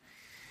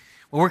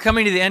Well, we're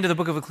coming to the end of the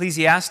book of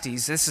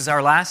Ecclesiastes. This is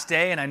our last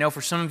day, and I know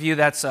for some of you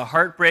that's a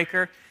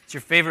heartbreaker. It's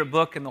your favorite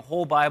book in the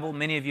whole Bible.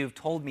 Many of you have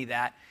told me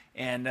that,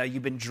 and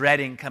you've been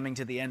dreading coming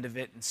to the end of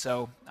it. And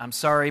so I'm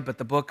sorry, but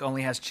the book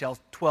only has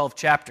 12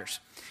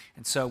 chapters,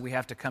 and so we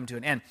have to come to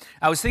an end.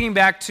 I was thinking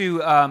back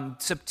to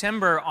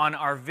September on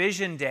our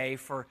Vision Day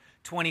for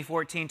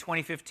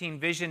 2014-2015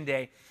 Vision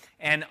Day,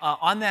 and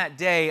on that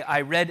day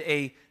I read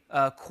a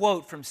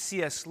quote from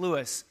C.S.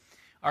 Lewis.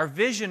 Our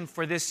vision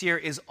for this year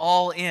is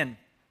all in.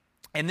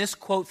 And this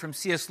quote from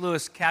C.S.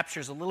 Lewis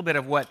captures a little bit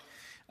of what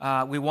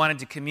we wanted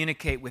to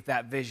communicate with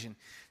that vision.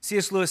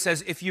 C.S. Lewis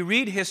says, if you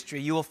read history,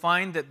 you will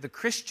find that the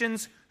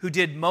Christians who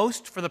did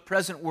most for the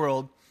present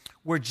world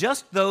were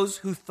just those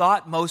who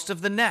thought most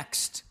of the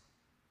next.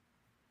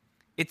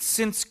 It's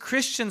since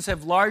Christians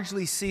have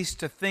largely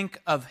ceased to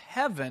think of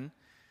heaven,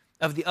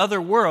 of the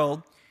other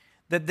world,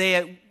 that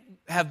they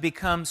have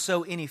become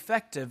so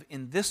ineffective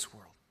in this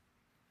world.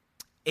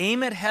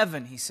 Aim at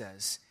heaven, he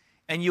says,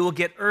 and you will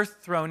get earth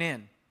thrown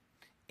in.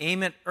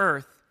 Aim at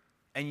earth,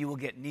 and you will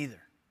get neither.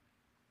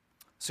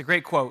 It's a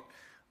great quote.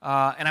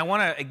 And I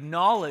want to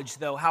acknowledge,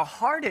 though, how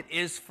hard it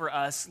is for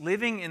us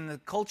living in the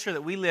culture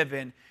that we live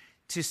in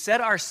to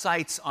set our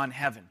sights on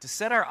heaven, to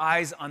set our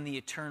eyes on the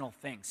eternal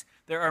things.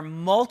 There are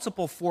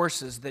multiple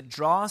forces that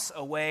draw us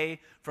away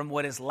from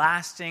what is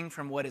lasting,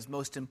 from what is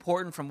most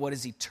important, from what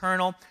is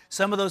eternal.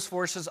 Some of those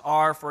forces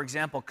are, for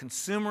example,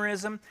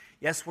 consumerism.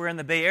 Yes, we're in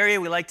the Bay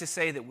Area. We like to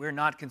say that we're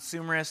not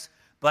consumerists,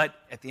 but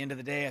at the end of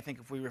the day, I think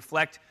if we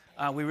reflect,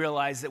 we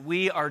realize that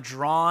we are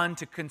drawn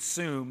to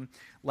consume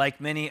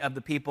like many of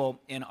the people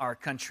in our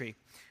country.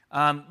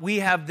 We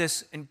have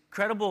this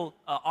incredible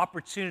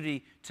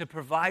opportunity to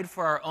provide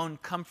for our own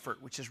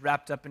comfort, which is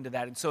wrapped up into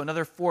that. And so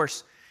another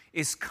force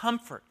is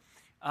comfort.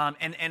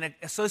 And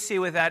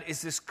associated with that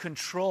is this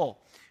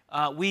control.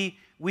 We,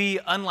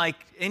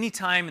 unlike any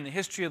time in the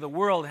history of the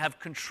world, have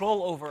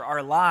control over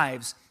our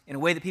lives in a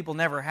way that people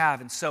never have.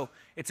 And so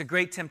it's a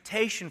great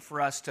temptation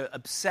for us to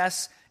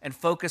obsess and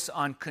focus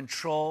on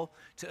control,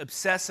 to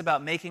obsess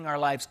about making our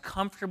lives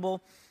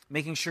comfortable,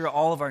 making sure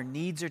all of our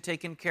needs are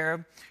taken care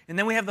of. And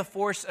then we have the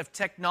force of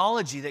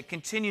technology that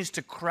continues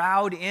to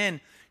crowd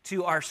in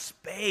to our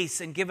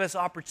space and give us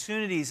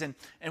opportunities, and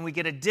we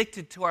get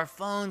addicted to our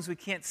phones. We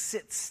can't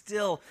sit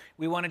still.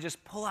 We want to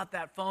just pull out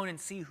that phone and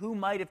see who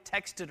might have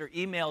texted or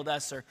emailed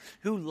us or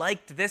who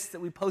liked this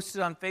that we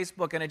posted on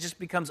Facebook, and it just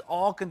becomes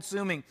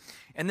all-consuming.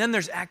 And then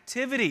there's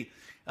activity.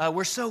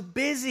 We're so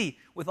busy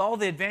with all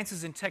the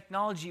advances in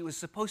technology. It was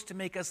supposed to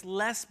make us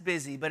less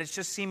busy, but it's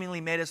just seemingly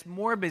made us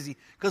more busy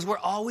because we're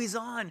always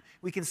on.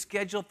 We can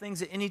schedule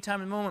things at any time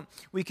and moment.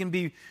 We can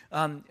be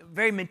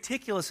very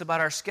meticulous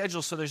about our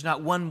schedule so there's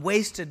not one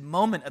wasted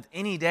moment of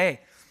any day.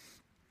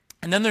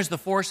 And then there's the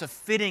force of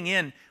fitting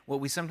in, what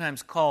we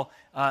sometimes call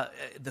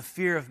the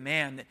fear of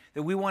man,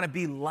 that we want to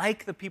be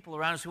like the people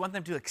around us. We want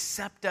them to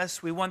accept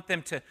us. We want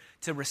them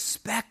to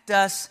respect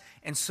us.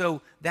 And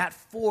so that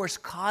force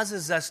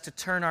causes us to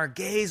turn our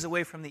gaze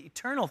away from the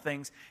eternal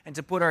things and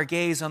to put our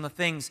gaze on the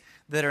things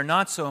that are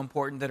not so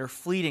important, that are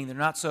fleeting, that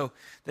are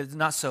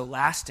not so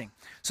lasting.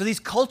 So these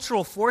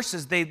cultural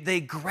forces,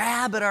 they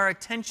grab at our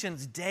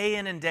attentions day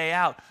in and day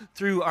out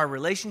through our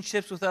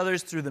relationships with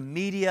others, through the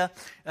media.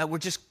 We're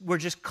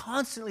just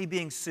constantly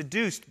being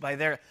seduced by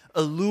their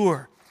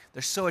allure.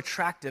 They're so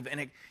attractive,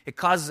 and it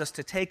causes us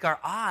to take our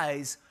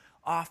eyes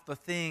off the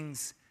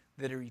things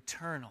that are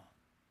eternal,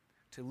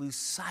 to lose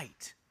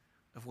sight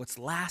of what's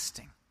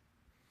lasting.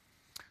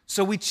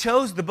 So we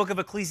chose the book of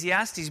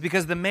Ecclesiastes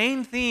because the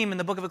main theme in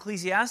the book of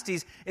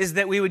Ecclesiastes is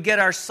that we would get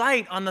our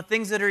sight on the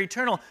things that are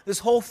eternal. This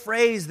whole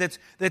phrase that's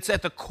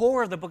at the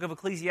core of the book of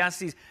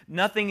Ecclesiastes,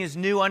 nothing is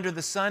new under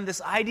the sun, this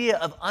idea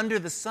of under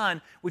the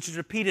sun, which is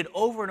repeated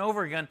over and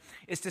over again,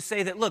 is to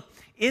say that, look,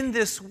 in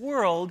this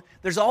world,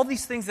 there's all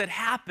these things that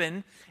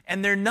happen,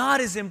 and they're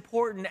not as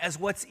important as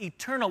what's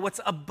eternal, what's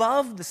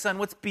above the sun,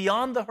 what's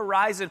beyond the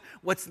horizon,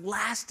 what's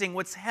lasting,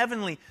 what's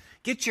heavenly.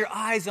 Get your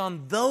eyes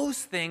on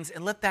those things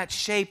and let that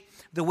shape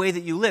the way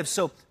that you live.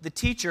 So the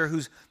teacher,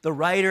 who's the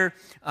writer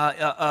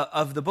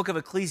of the book of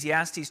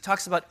Ecclesiastes,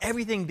 talks about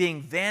everything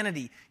being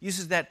vanity,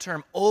 uses that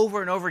term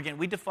over and over again.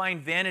 We define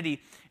vanity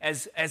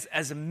as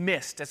a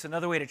mist. That's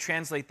another way to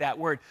translate that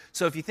word.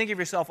 So if you think of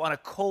yourself on a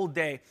cold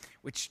day,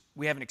 which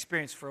we haven't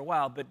experienced for a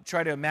while, but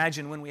try to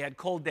imagine when we had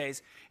cold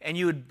days, and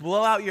you would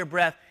blow out your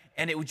breath,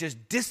 and it would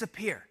just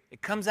disappear.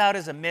 It comes out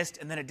as a mist,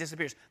 and then it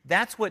disappears.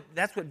 That's what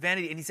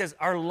vanity, and he says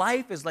our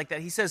life is like that.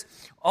 He says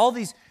all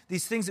these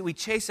things that we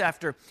chase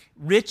after,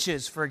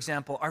 riches, for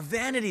example, are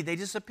vanity. They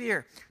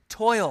disappear.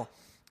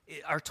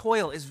 Our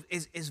toil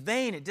is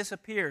vain. It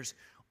disappears.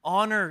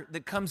 Honor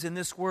that comes in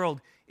this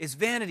world is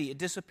vanity. It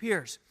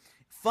disappears.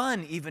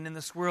 Fun, even in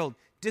this world,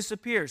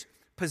 disappears.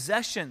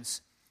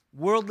 Possessions,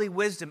 worldly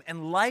wisdom,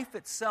 and life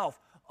itself,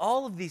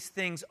 all of these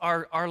things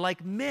are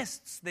like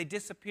mists. They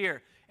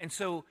disappear. And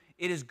so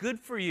it is good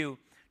for you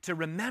to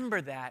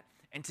remember that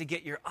and to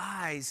get your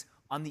eyes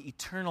on the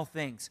eternal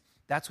things.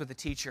 That's what the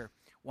teacher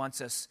wants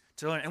us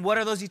to learn. And what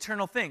are those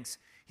eternal things?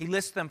 He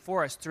lists them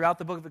for us throughout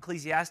the book of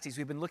Ecclesiastes.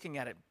 We've been looking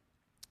at it.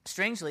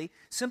 Strangely,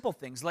 simple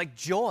things like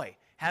joy,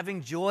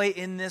 having joy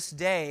in this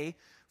day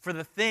for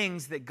the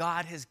things that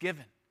God has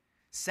given.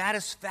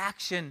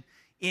 Satisfaction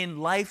in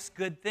life's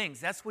good things.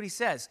 That's what he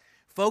says.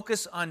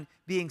 Focus on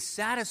being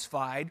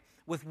satisfied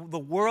with the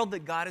world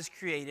that God has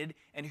created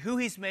and who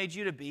he's made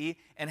you to be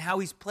and how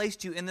he's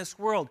placed you in this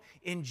world.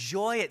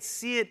 Enjoy it.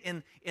 See it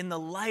in the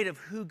light of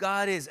who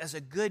God is as a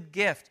good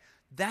gift.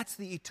 That's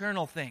the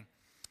eternal thing.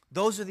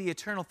 Those are the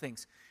eternal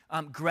things.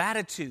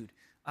 Gratitude.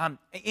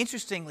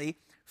 Interestingly,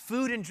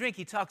 food and drink,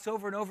 he talks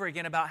over and over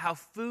again about how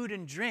food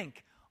and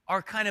drink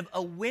are kind of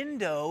a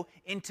window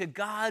into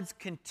God's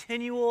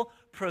continual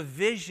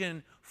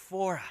provision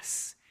for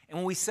us. And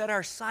when we set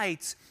our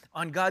sights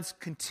on God's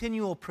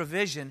continual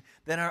provision,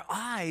 then our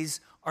eyes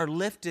are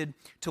lifted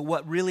to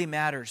what really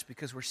matters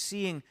because we're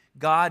seeing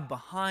God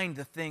behind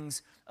the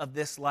things of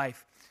this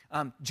life.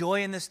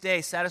 Joy in this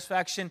day,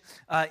 satisfaction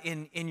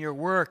in your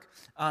work,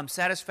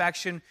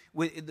 satisfaction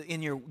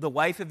in the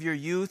wife of your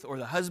youth or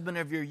the husband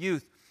of your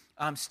youth,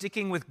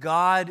 sticking with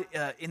God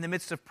in the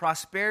midst of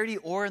prosperity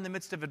or in the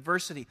midst of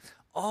adversity.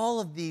 All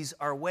of these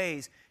are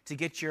ways to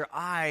get your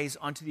eyes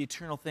onto the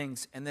eternal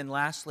things. And then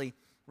lastly,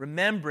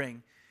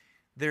 remembering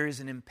there is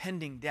an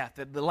impending death,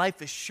 that the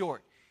life is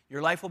short.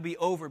 Your life will be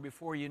over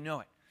before you know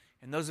it.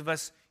 And those of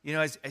us,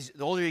 as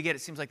the older you get, it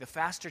seems like the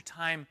faster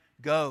time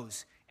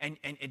goes. And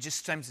it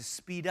just seems to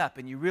speed up,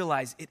 and you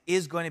realize it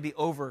is going to be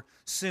over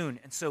soon.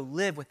 And so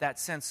live with that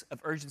sense of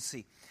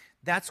urgency.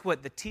 That's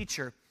what the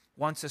teacher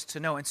wants us to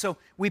know. And so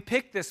we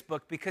picked this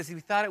book because we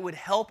thought it would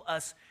help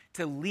us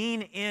to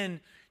lean in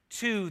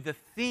to the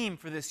theme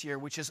for this year,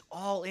 which is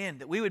all in,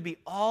 that we would be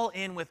all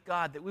in with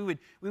God, that we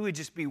would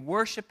just be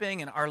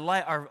worshiping, and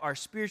our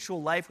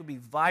spiritual life would be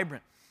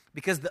vibrant.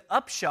 Because the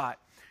upshot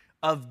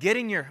of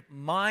getting your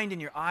mind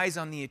and your eyes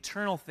on the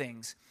eternal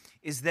things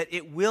is that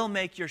it will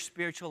make your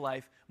spiritual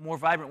life more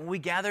vibrant. When we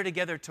gather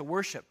together to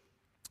worship,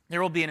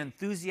 there will be an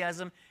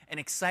enthusiasm and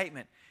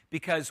excitement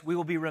because we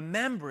will be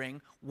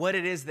remembering what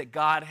it is that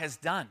God has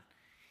done.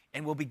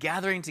 And we'll be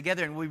gathering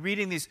together and we'll be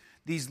reading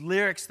these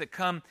lyrics that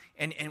come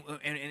and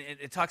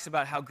it talks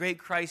about how great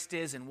Christ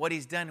is and what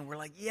he's done. And we're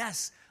like,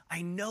 yes,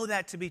 I know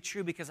that to be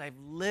true because I've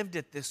lived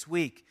it this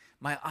week.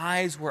 My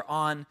eyes were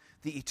on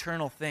the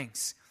eternal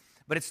things.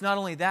 But it's not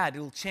only that, it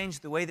will change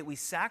the way that we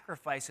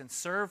sacrifice and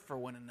serve for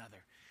one another.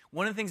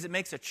 One of the things that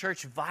makes a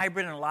church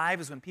vibrant and alive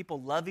is when people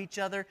love each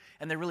other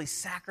and they're really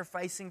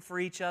sacrificing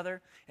for each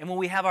other. And when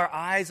we have our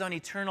eyes on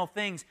eternal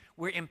things,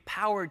 we're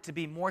empowered to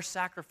be more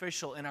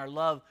sacrificial in our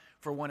love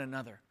for one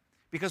another.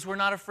 Because we're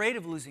not afraid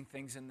of losing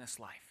things in this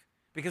life.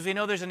 Because we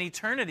know there's an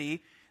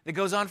eternity that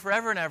goes on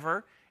forever and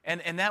ever,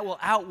 and that will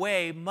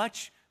outweigh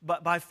much,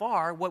 but by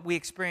far, what we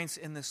experience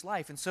in this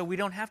life. And so we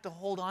don't have to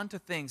hold on to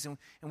things, and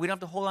we don't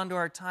have to hold on to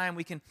our time.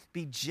 We can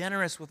be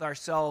generous with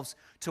ourselves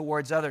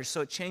towards others.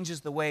 So it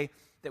changes the way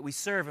that we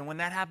serve. And when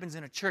that happens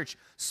in a church,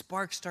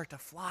 sparks start to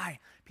fly.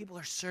 People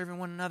are serving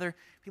one another.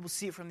 People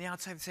see it from the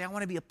outside and say, I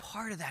want to be a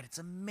part of that. It's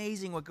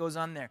amazing what goes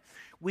on there.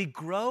 We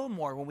grow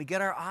more when we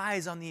get our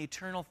eyes on the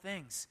eternal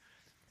things.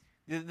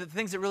 The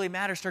things that really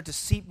matter start to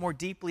seep more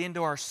deeply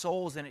into our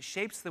souls, and it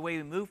shapes the way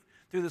we move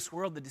through this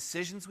world, the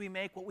decisions we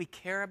make, what we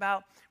care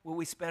about, what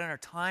we spend our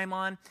time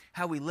on,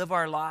 how we live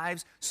our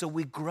lives. So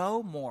we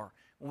grow more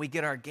when we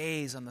get our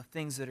gaze on the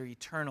things that are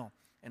eternal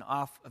and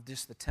off of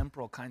just the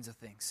temporal kinds of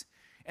things.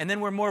 And then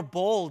we're more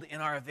bold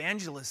in our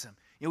evangelism.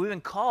 We've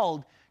been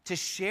called to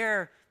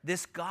share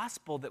this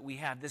gospel that we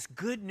have, this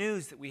good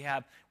news that we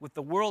have with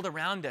the world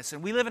around us.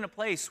 And we live in a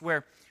place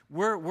where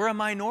we're a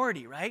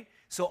minority, right?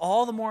 So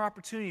all the more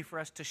opportunity for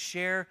us to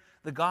share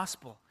the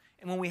gospel.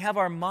 And when we have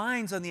our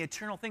minds on the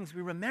eternal things,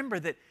 we remember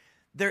that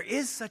there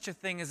is such a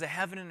thing as a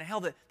heaven and a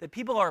hell, that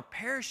people are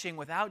perishing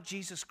without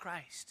Jesus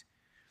Christ.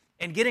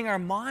 And getting our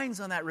minds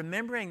on that,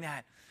 remembering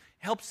that,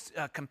 helps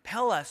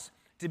compel us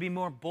to be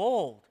more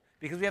bold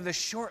because we have this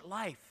short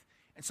life.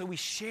 And so we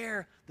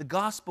share the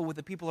gospel with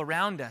the people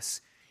around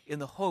us in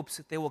the hopes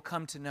that they will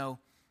come to know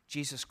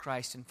Jesus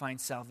Christ and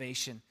find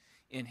salvation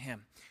in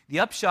him. The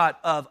upshot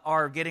of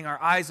our getting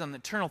our eyes on the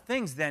eternal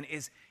things then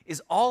is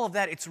all of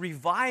that. It's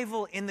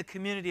revival in the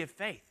community of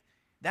faith.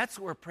 That's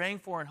what we're praying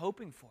for and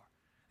hoping for.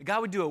 That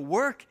God would do a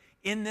work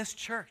in this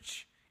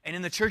church and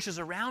in the churches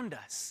around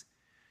us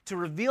to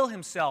reveal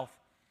himself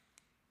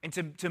and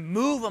to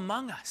move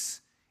among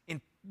us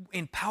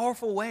in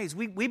powerful ways.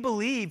 We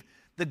believe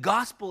the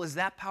gospel is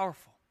that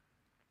powerful.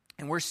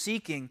 And we're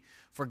seeking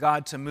for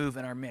God to move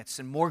in our midst.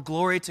 And more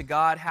glory to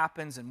God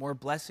happens and more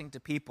blessing to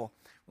people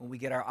when we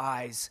get our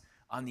eyes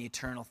on the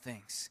eternal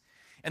things.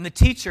 And the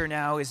teacher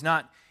now is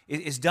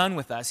done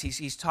with us.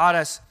 He's taught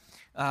us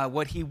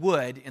what he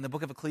would in the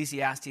book of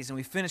Ecclesiastes, and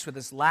we finish with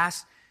this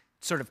last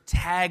sort of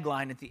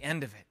tagline at the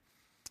end of it.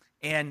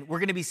 And we're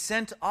going to be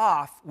sent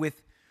off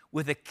with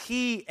a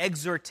key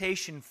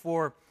exhortation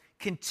for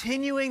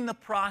continuing the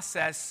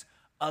process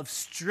of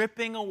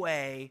stripping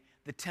away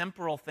the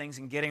temporal things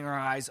and getting our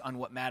eyes on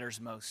what matters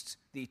most,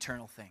 the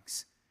eternal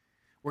things.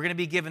 We're going to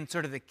be given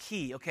sort of the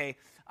key. Okay,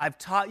 I've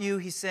taught you,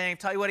 he's saying, I've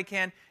taught you what I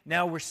can.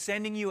 Now we're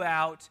sending you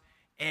out,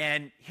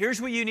 and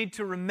here's what you need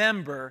to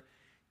remember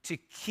to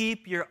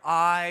keep your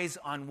eyes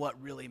on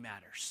what really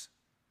matters.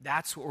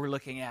 That's what we're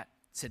looking at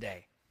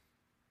today.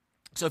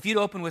 So if you'd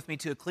open with me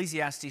to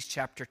Ecclesiastes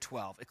chapter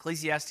 12.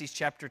 Ecclesiastes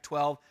chapter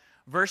 12,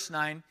 verse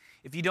 9.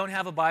 If you don't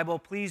have a Bible,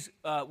 please,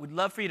 we'd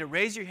love for you to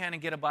raise your hand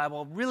and get a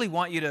Bible. Really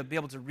want you to be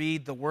able to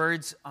read the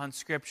words on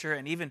Scripture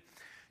and even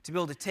to be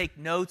able to take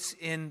notes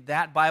in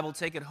that Bible,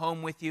 take it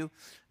home with you,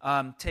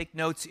 take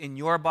notes in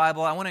your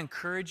Bible. I want to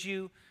encourage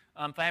you,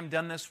 if I haven't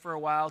done this for a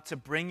while, to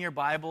bring your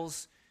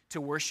Bibles to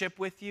worship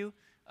with you.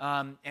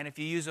 And if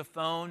you use a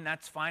phone,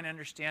 that's fine, I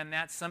understand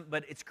that.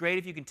 But it's great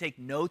if you can take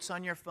notes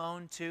on your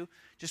phone too.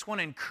 Just want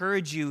to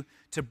encourage you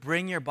to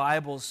bring your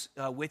Bibles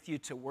with you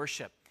to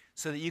worship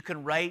so that you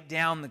can write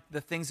down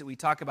the things that we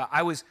talk about.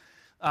 I was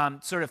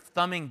sort of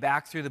thumbing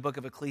back through the book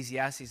of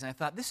Ecclesiastes, and I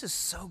thought, this is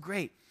so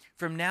great.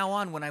 From now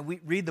on, when I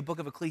read the book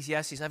of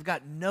Ecclesiastes, I've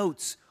got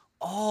notes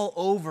all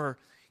over,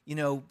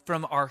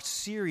 from our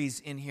series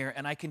in here,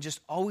 and I can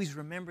just always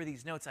remember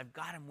these notes. I've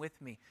got them with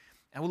me.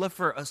 I would love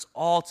for us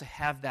all to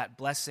have that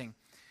blessing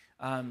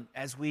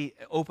as we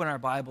open our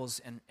Bibles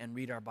and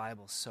read our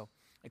Bibles. So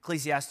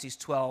Ecclesiastes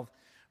 12,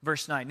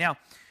 verse 9. Now,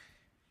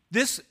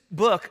 this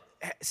book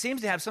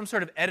seems to have some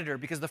sort of editor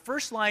because the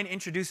first line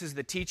introduces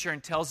the teacher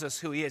and tells us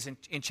who he is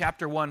in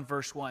chapter 1,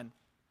 verse 1.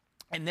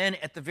 And then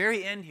at the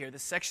very end here, the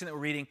section that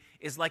we're reading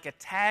is like a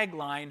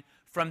tagline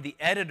from the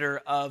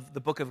editor of the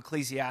book of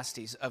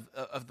Ecclesiastes,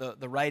 of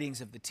the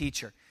writings of the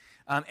teacher.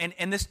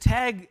 And this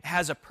tag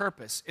has a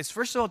purpose. It's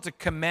first of all to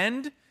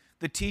commend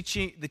the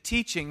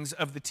teachings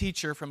of the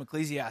teacher from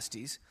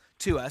Ecclesiastes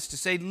to us, to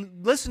say,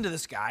 listen to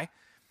this guy.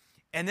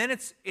 And then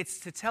it's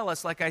to tell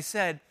us, like I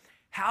said,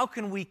 how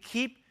can we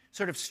keep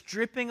sort of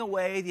stripping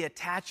away the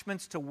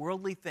attachments to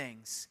worldly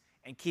things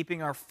and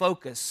keeping our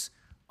focus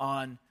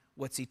on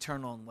what's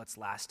eternal and what's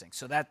lasting.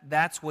 So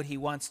that's what he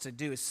wants to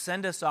do, is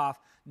send us off,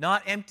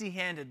 not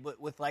empty-handed,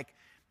 but with like,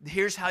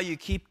 here's how you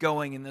keep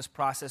going in this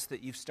process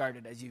that you've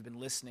started as you've been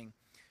listening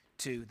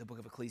to the book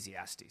of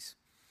Ecclesiastes.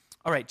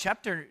 All right,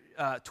 chapter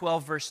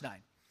 12, verse 9.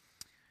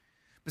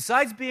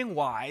 Besides being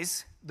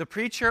wise, the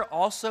preacher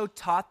also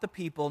taught the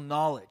people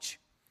knowledge,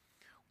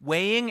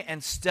 weighing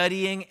and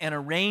studying and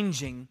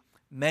arranging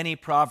many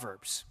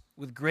proverbs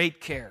with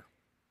great care.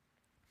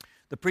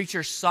 The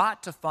preacher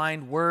sought to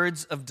find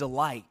words of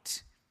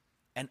delight,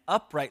 and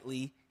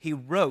uprightly he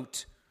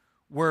wrote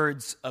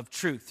words of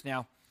truth.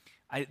 Now,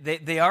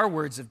 they are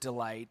words of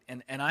delight,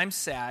 and I'm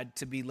sad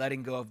to be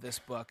letting go of this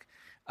book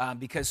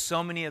because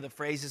so many of the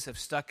phrases have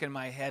stuck in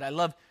my head. I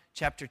love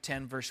chapter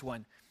 10, verse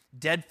 1.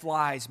 Dead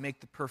flies make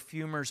the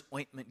perfumer's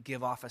ointment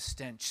give off a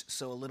stench,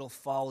 so a little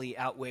folly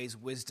outweighs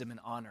wisdom and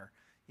honor.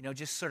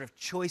 Just sort of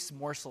choice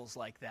morsels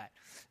like that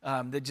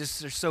that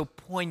just are so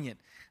poignant.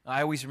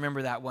 I always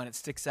remember that one. It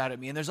sticks out at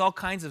me. And there's all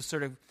kinds of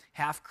sort of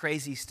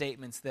half-crazy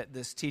statements that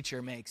this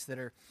teacher makes that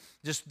are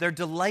just, they're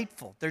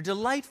delightful. They're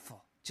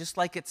delightful, just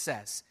like it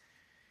says.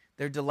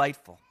 They're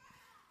delightful.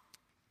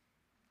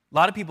 A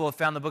lot of people have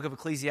found the book of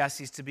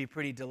Ecclesiastes to be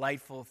pretty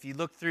delightful. If you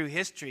look through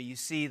history, you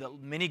see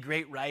that many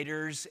great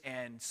writers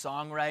and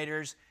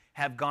songwriters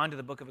have gone to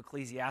the book of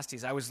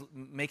Ecclesiastes. I was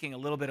making a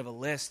little bit of a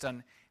list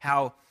on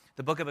how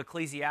the book of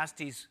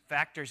Ecclesiastes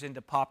factors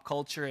into pop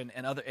culture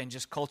and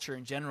just culture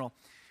in general.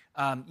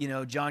 John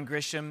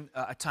Grisham,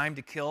 A Time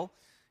to Kill,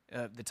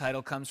 the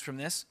title comes from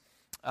this.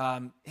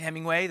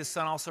 Hemingway, The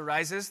Sun Also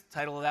Rises, the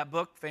title of that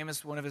book,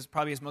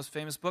 probably his most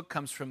famous book,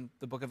 comes from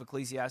the book of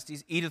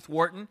Ecclesiastes. Edith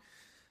Wharton,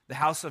 The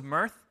House of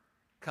Mirth,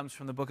 comes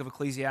from the book of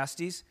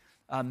Ecclesiastes.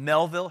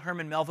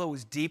 Herman Melville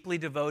was deeply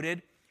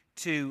devoted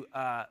to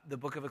the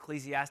book of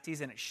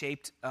Ecclesiastes, and it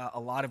shaped a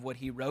lot of what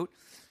he wrote.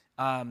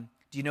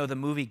 Do you know the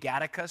movie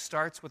Gattaca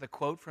starts with a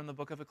quote from the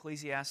book of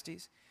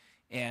Ecclesiastes?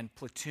 And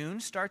Platoon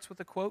starts with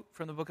a quote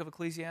from the book of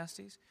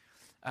Ecclesiastes.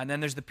 And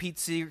then there's the Pete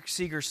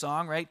Seeger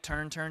song, right?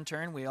 Turn, turn,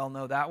 turn. We all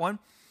know that one.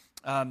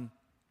 And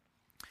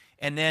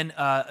then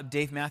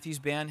Dave Matthews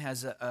Band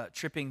has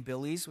Tripping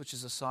Billies, which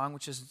is a song,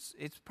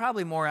 it's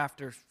probably more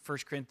after 1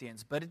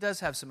 Corinthians, but it does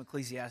have some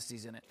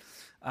Ecclesiastes in it.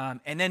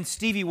 And then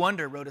Stevie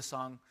Wonder wrote a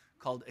song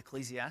called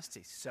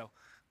Ecclesiastes. So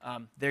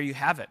there you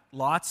have it.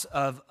 Lots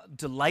of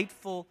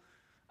delightful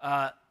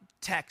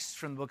texts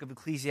from the book of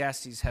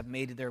Ecclesiastes have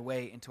made their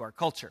way into our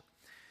culture.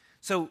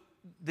 So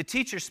the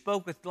teacher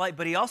spoke with delight,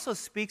 but he also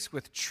speaks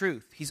with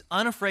truth. He's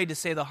unafraid to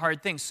say the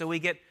hard things. So we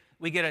get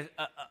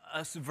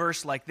a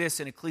verse like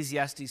this in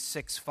Ecclesiastes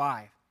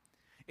 6:5.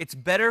 It's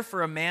better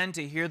for a man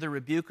to hear the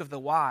rebuke of the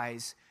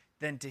wise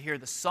than to hear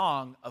the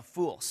song of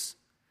fools.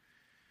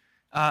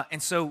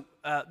 And so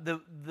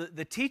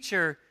the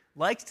teacher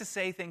likes to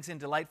say things in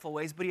delightful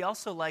ways, but he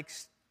also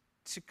likes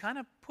to kind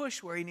of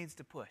push where he needs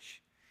to push.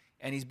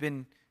 And he's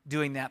been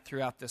doing that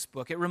throughout this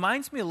book. It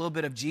reminds me a little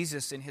bit of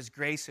Jesus in his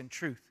grace and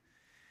truth.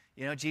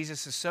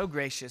 Jesus is so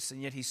gracious,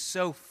 and yet he's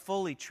so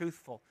fully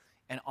truthful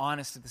and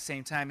honest at the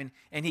same time.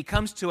 And he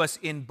comes to us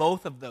in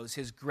both of those,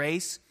 his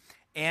grace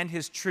and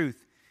his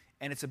truth.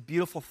 And it's a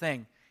beautiful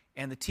thing.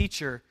 And the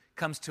teacher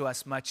comes to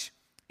us much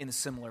in a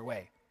similar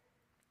way.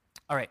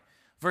 All right,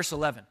 verse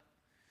 11.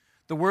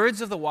 The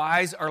words of the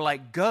wise are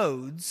like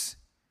goads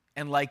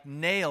and like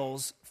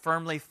nails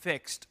firmly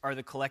fixed are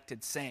the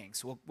collected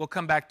sayings. We'll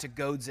come back to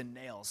goads and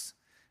nails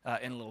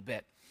in a little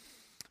bit.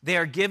 They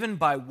are given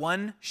by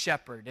one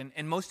shepherd.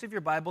 And most of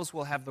your Bibles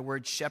will have the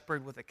word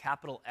shepherd with a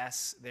capital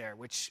S there,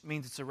 which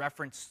means it's a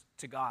reference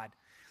to God.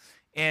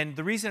 And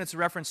the reason it's a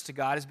reference to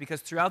God is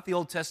because throughout the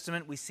Old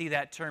Testament, we see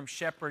that term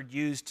shepherd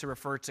used to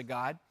refer to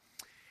God.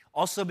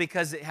 Also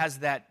because it has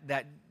that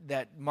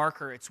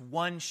marker, it's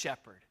one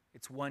shepherd.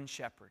 It's one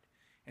shepherd.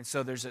 And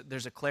so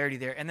there's a clarity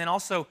there. And then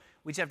also,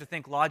 we just have to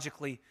think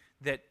logically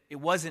that it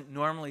wasn't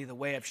normally the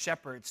way of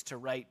shepherds to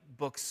write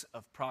books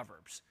of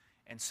Proverbs.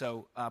 And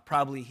so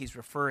probably he's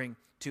referring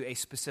to a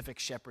specific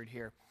shepherd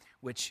here,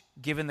 which,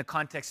 given the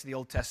context of the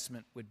Old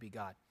Testament, would be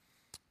God.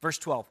 Verse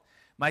 12,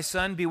 my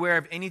son, beware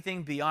of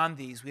anything beyond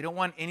these. We don't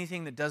want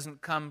anything that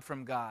doesn't come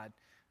from God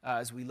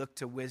as we look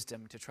to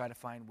wisdom, to try to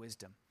find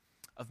wisdom.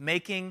 Of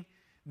making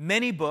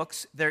many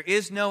books, there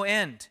is no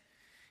end.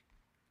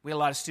 We had a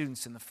lot of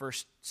students in the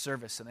first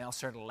service, and they all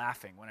started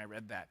laughing when I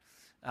read that.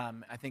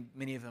 I think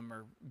many of them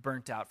are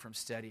burnt out from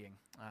studying.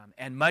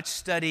 And much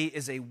study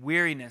is a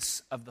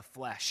weariness of the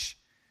flesh.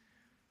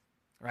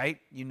 Right?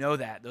 You know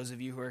that. Those of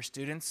you who are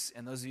students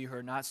and those of you who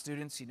are not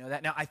students, you know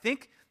that. Now, I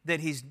think that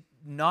he's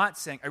not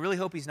saying, I really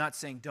hope he's not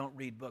saying don't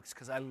read books,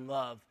 because I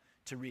love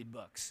to read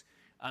books.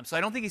 So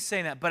I don't think he's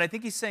saying that, but I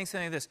think he's saying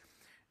something like this.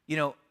 You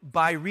know,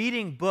 by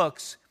reading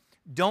books,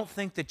 don't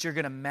think that you're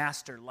going to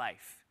master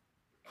life.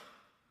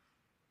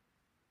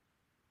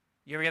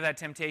 You ever get that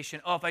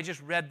temptation? Oh, if I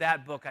just read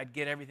that book, I'd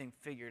get everything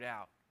figured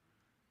out.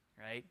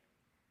 Right?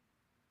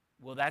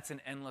 Well, that's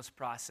an endless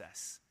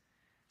process.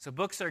 So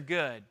books are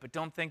good, but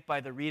don't think by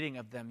the reading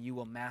of them you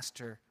will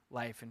master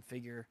life and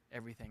figure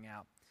everything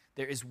out.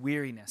 There is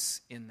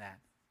weariness in that.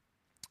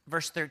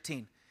 Verse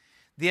 13,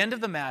 the end of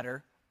the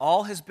matter,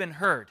 all has been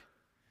heard.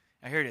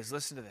 Now here it is,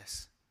 listen to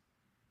this.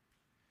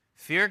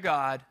 Fear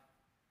God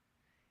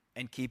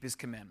and keep his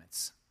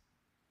commandments.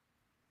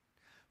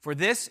 For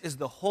this is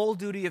the whole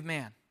duty of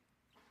man.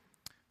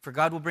 For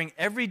God will bring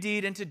every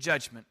deed into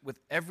judgment with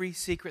every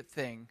secret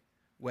thing,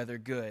 whether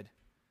good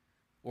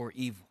or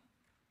evil.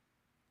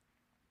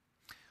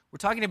 We're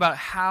talking about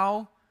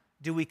how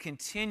do we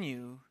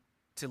continue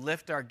to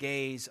lift our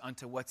gaze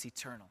onto what's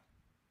eternal?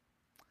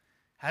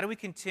 How do we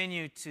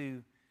continue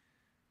to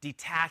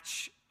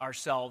detach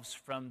ourselves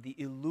from the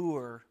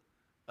allure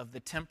of the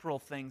temporal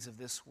things of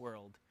this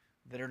world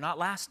that are not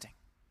lasting?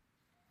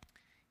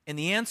 And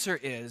the answer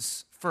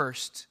is,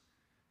 first,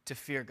 to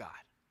fear God.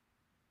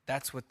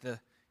 That's what the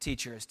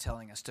teacher is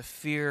telling us, to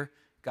fear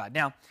God.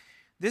 Now,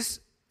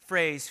 this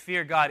phrase,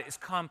 fear God, is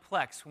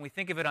complex when we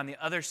think of it on the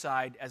other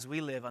side, as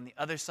we live on the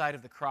other side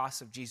of the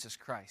cross of Jesus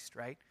Christ,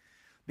 right?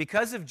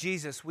 Because of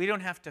Jesus, we don't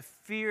have to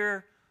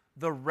fear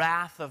the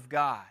wrath of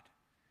God,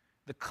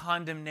 the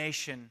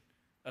condemnation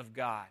of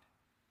God.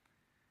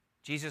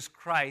 Jesus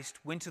Christ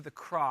went to the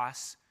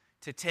cross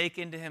to take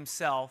into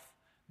himself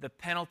the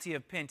penalty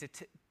of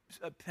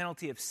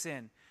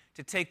sin,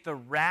 to take the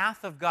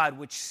wrath of God,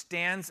 which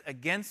stands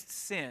against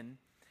sin,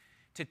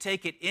 to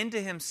take it into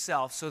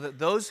himself so that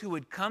those who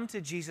would come to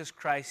Jesus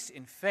Christ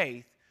in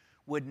faith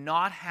would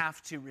not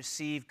have to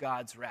receive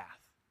God's wrath.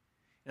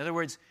 In other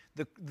words,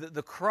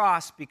 the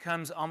cross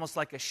becomes almost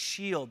like a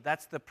shield.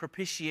 That's the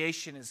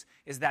propitiation,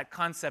 is that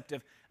concept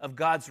of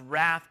God's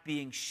wrath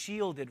being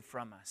shielded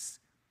from us.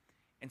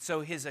 And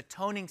so his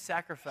atoning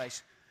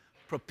sacrifice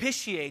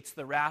propitiates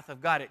the wrath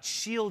of God. It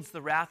shields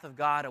the wrath of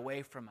God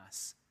away from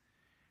us.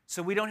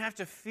 So we don't have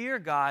to fear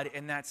God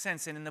in that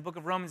sense. And in the book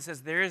of Romans it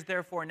says, there is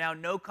therefore now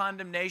no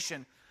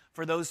condemnation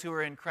for those who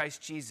are in Christ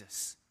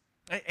Jesus.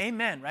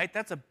 Amen, right?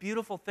 That's a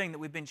beautiful thing, that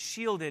we've been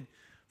shielded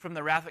from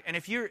the wrath. And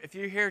if you're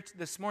here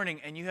this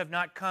morning and you have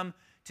not come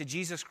to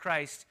Jesus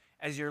Christ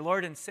as your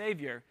Lord and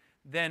Savior,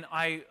 then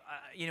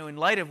in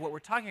light of what we're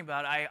talking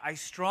about, I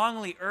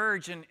strongly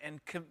urge and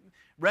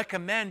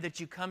recommend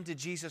that you come to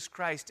Jesus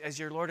Christ as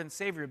your Lord and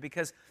Savior,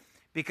 because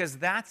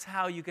that's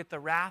how you get the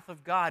wrath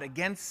of God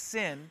against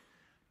sin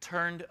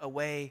turned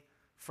away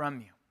from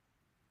you.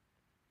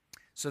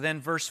 So then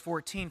verse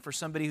 14, for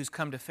somebody who's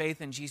come to faith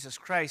in Jesus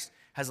Christ,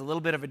 has a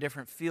little bit of a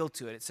different feel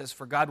to it. It says,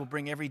 for God will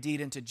bring every deed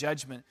into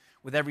judgment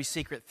with every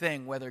secret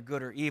thing, whether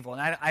good or evil.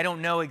 And I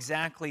don't know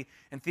exactly,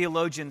 and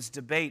theologians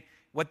debate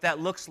what that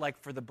looks like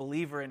for the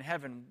believer in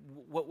heaven.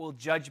 What will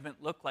judgment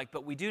look like?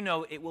 But we do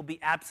know it will be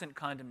absent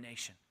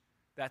condemnation.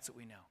 That's what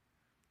we know.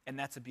 And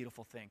that's a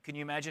beautiful thing. Can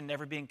you imagine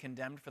never being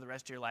condemned for the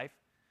rest of your life?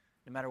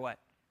 No matter what,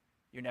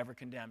 you're never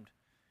condemned.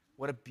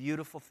 What a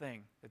beautiful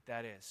thing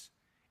that is.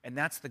 And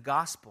that's the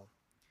gospel.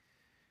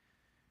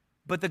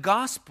 But the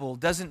gospel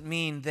doesn't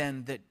mean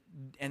then that,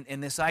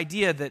 and this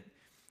idea that,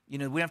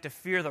 we have to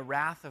fear the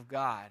wrath of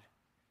God,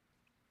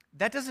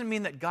 that doesn't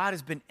mean that God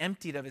has been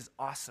emptied of his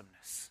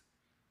awesomeness.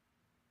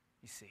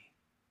 You see.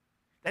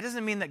 That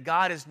doesn't mean that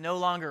God is no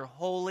longer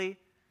holy.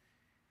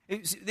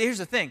 Here's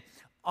the thing.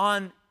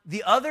 On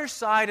the other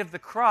side of the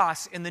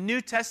cross in the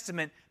New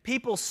Testament,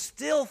 people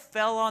still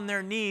fell on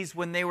their knees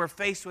when they were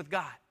faced with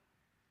God.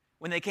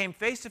 When they came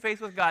face to face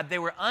with God, they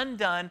were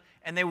undone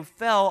and they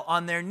fell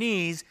on their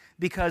knees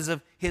because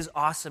of his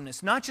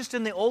awesomeness. Not just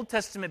in the Old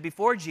Testament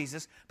before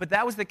Jesus, but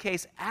that was the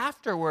case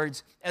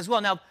afterwards as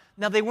well.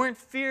 Now they weren't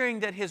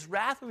fearing that his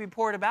wrath would be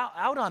poured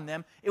out on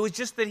them. It was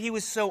just that he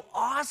was so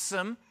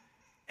awesome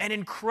and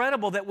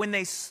incredible that when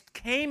they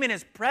came in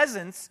his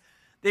presence,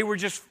 they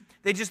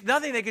just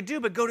nothing they could do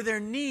but go to their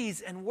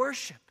knees and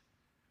worship.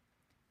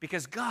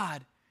 Because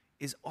God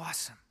is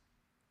awesome.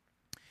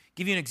 I'll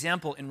give you an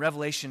example in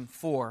Revelation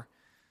 4.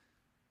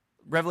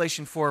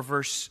 Revelation 4,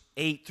 verse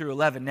 8 through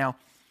 11. Now,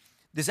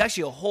 there's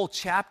actually a whole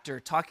chapter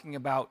talking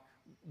about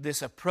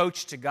this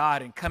approach to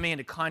God and coming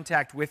into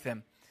contact with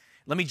him.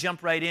 Let me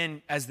jump right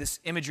in as this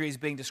imagery is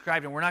being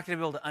described, and we're not going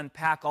to be able to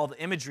unpack all the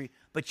imagery,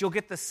 but you'll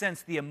get the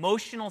sense, the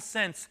emotional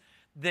sense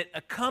that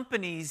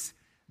accompanies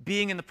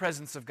being in the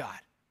presence of God.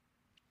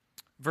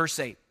 Verse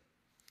 8.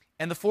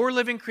 And the 4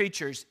 living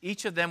creatures,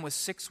 each of them with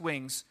 6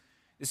 wings.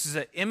 This is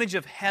an image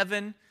of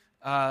heaven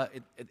at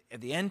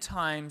the end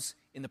times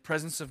in the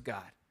presence of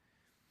God.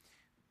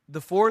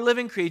 The 4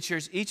 living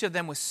creatures, each of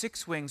them with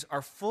 6 wings,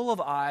 are full of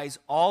eyes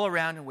all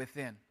around and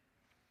within.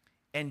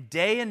 And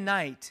day and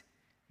night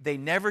they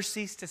never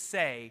cease to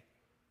say,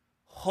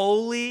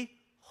 Holy,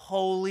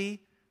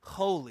 holy,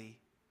 holy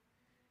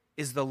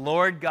is the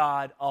Lord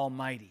God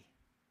Almighty,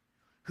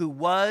 who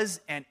was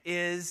and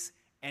is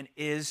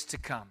to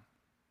come.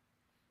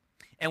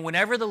 And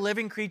whenever the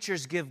living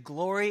creatures give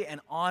glory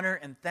and honor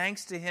and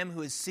thanks to him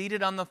who is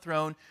seated on the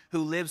throne, who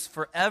lives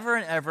forever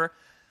and ever,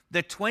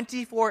 the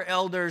 24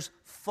 elders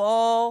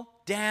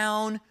fall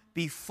down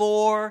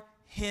before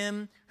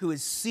him who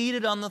is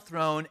seated on the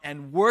throne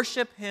and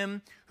worship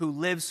him who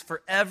lives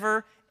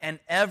forever and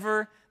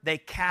ever. They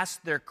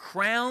cast their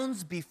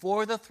crowns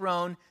before the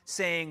throne,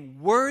 saying,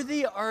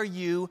 Worthy are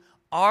you,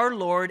 our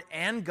Lord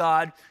and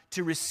God,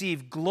 to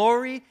receive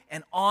glory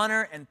and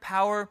honor and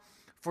power,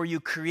 for you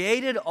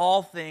created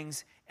all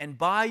things, and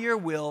by your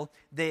will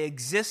they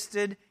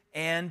existed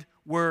and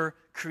were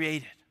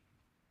created.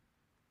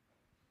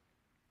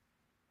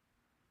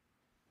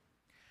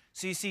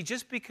 So you see,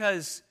 just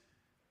because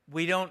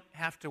we don't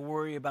have to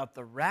worry about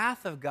the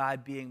wrath of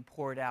God being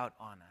poured out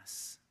on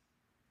us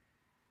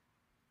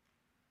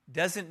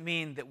doesn't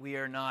mean that we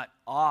are not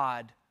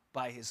awed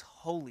by his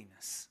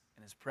holiness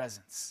and his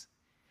presence,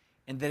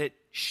 and that it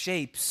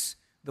shapes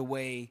the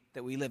way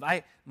that we live.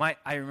 I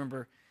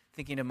remember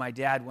thinking of my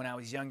dad when I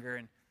was younger,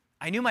 and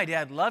I knew my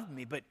dad loved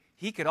me, but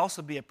he could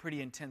also be a pretty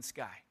intense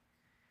guy.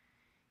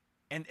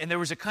 And there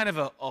was a kind of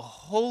a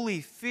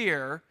holy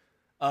fear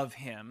of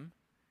him.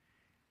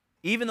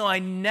 Even though I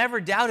never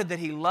doubted that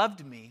he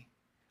loved me,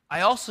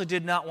 I also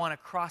did not want to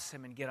cross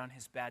him and get on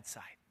his bad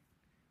side,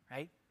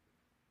 right?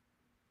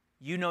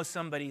 You know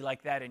somebody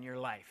like that in your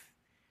life.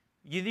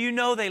 You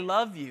know they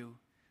love you,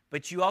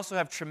 but you also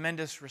have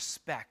tremendous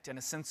respect and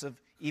a sense of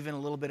even a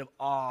little bit of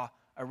awe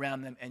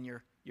around them, and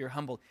you're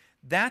humbled.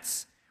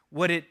 That's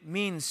what it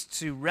means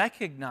to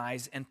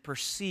recognize and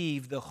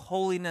perceive the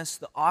holiness,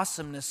 the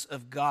awesomeness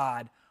of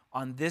God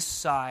on this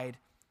side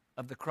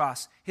of the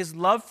cross. His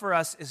love for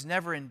us is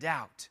never in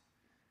doubt,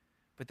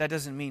 but that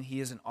doesn't mean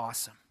he isn't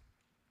awesome.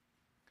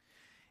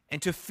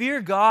 And to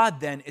fear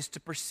God, then, is to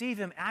perceive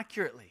him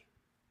accurately.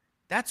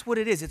 That's what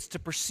it is. It's to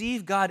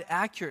perceive God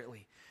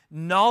accurately.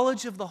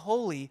 Knowledge of the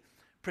holy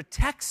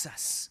protects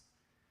us.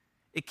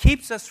 It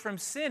keeps us from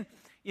sin.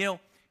 You know,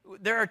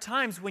 there are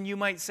times when you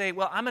might say,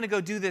 well, I'm going to go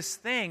do this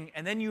thing,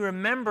 and then you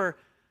remember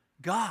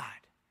God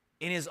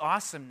in his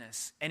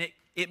awesomeness, and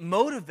it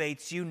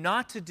motivates you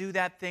not to do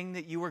that thing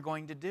that you were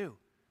going to do.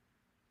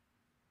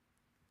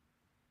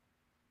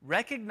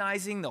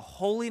 Recognizing the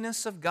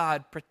holiness of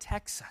God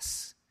protects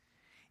us,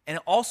 and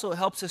it also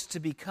helps us to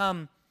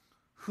become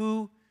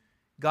who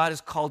God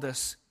has called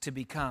us to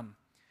become.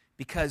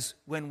 Because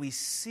when we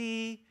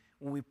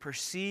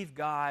perceive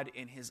God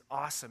in his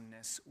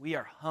awesomeness, we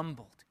are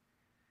humbled.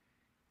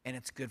 And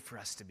it's good for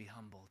us to be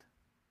humbled.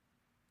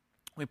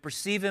 When we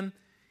perceive him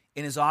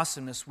in his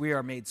awesomeness, we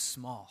are made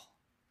small.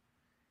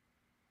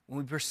 When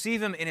we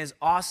perceive him in his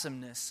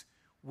awesomeness,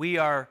 we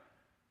are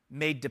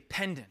made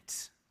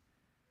dependent.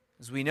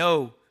 As we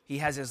know, he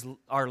has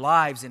our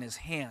lives in his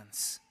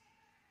hands.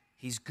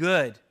 He's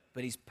good,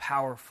 but he's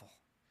powerful.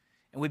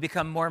 And we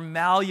become more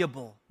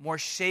malleable, more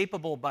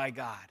shapeable by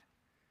God.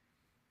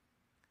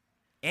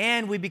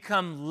 And we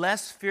become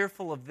less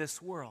fearful of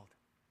this world.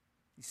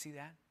 You see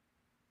that?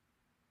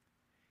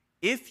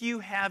 If you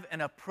have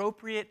an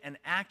appropriate and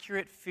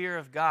accurate fear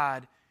of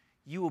God,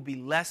 you will be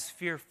less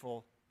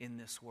fearful in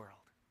this world.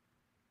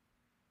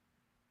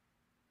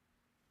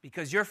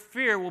 Because your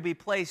fear will be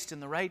placed in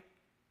the right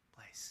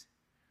place.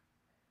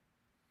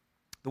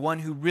 The one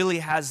who really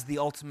has the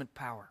ultimate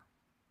power.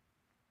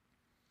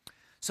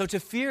 So to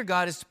fear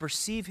God is to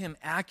perceive him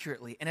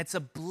accurately, and it's a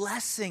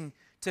blessing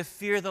to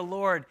fear the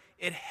Lord.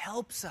 It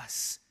helps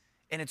us,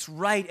 and it's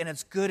right, and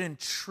it's good and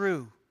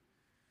true.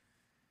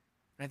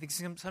 And I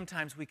think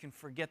sometimes we can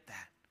forget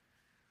that.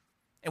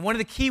 And one of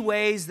the key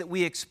ways that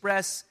we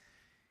express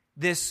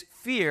this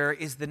fear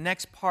is the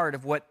next part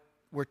of what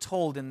we're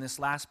told in this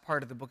last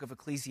part of the book of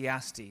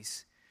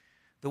Ecclesiastes.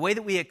 The way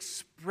that we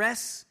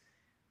express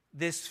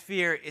this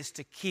fear is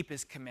to keep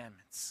his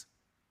commandments.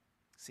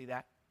 See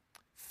that?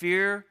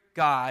 Fear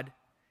God.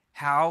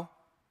 How?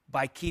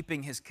 By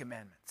keeping his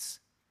commandments.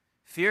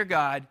 Fear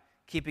God,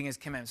 keeping his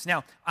commandments.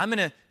 Now, I'm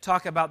going to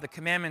talk about the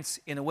commandments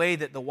in a way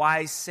that the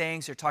wise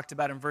sayings are talked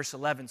about in verse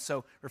 11,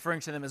 so referring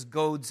to them as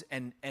goads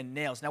and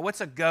nails. Now,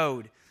 what's a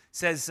goad? It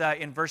says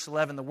in verse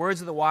 11, the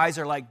words of the wise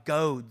are like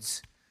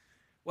goads.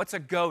 What's a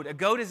goad? A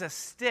goad is a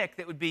stick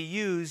that would be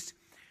used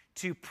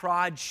to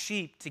prod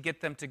sheep to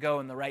get them to go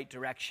in the right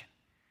direction.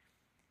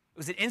 It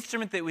was an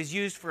instrument that was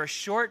used for a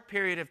short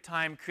period of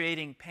time,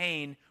 creating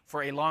pain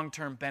for a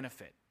long-term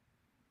benefit.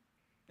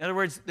 In other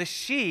words, the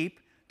sheep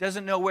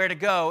doesn't know where to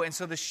go, and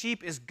so the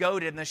sheep is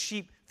goaded, and the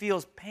sheep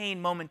feels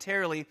pain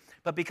momentarily,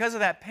 but because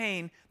of that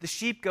pain, the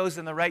sheep goes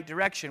in the right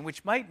direction,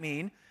 which might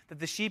mean that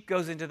the sheep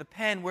goes into the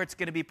pen where it's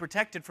going to be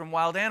protected from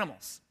wild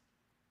animals.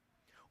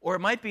 Or it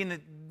might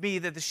be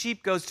that the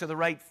sheep goes to the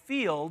right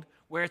field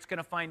where it's going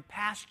to find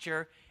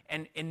pasture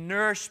and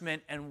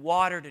nourishment and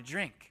water to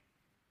drink.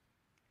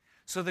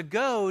 So the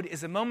goad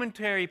is a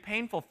momentary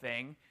painful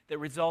thing that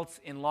results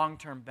in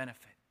long-term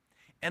benefit.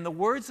 And the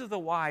words of the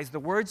wise, the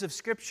words of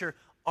Scripture,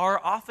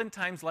 are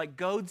oftentimes like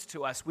goads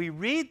to us. We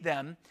read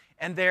them,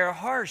 and they're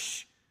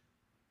harsh.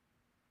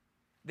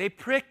 They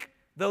prick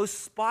those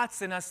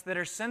spots in us that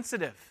are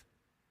sensitive,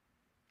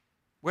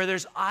 where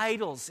there's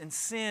idols and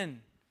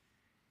sin.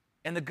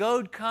 And the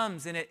goad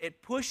comes, and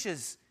it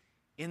pushes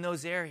in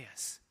those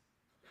areas.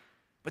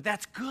 But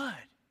that's good,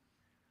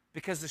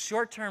 because the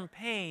short-term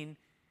pain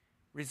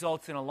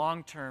results in a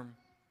long-term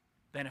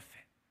benefit,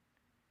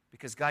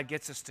 because God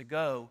gets us to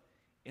go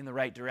in the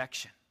right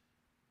direction.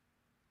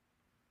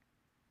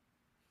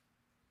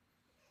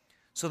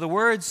 So the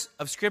words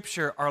of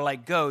Scripture are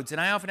like goads.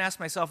 And I often ask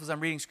myself as I'm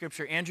reading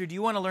Scripture, Andrew, do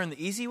you want to learn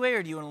the easy way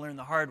or do you want to learn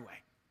the hard way?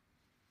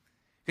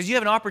 Because you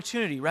have an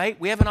opportunity, right?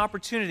 We have an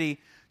opportunity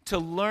to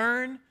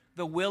learn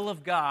the will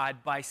of God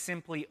by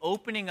simply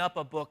opening up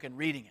a book and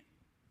reading it.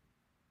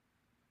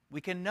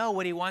 We can know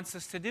what he wants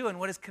us to do and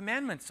what his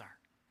commandments are.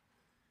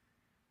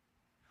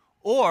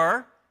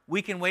 Or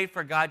we can wait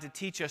for God to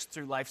teach us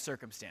through life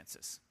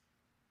circumstances.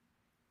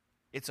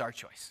 It's our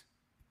choice,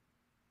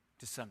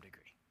 to some degree.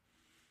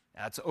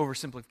 That's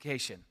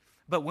oversimplification.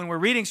 But when we're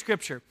reading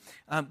Scripture,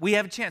 we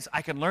have a chance.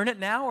 I can learn it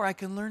now or I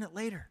can learn it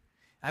later.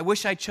 I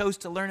wish I chose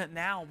to learn it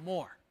now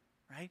more,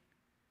 right?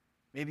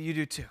 Maybe you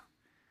do too.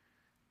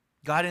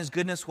 God in his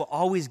goodness will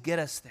always get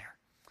us there.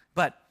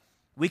 But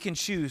we can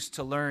choose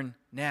to learn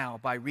now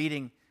by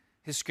reading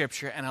his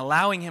Scripture and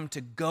allowing him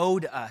to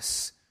goad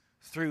us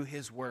through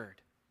his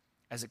word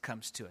as it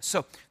comes to us.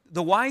 So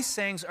the wise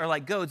sayings are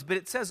like goads, but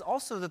it says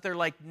also that they're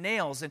like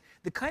nails. And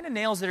the kind of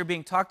nails that are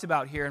being talked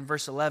about here in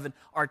verse 11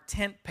 are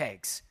tent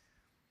pegs.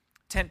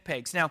 Tent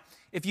pegs. Now,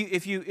 if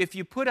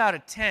you put out a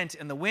tent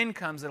and the wind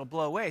comes, it'll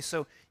blow away.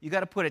 So you got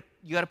to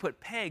put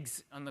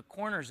pegs on the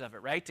corners of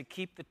it, right, to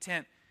keep the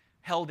tent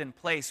held in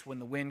place when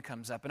the wind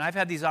comes up. And I've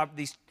had these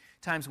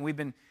times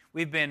when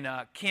we've been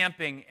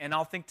camping, and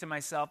I'll think to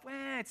myself,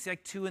 it's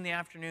like 2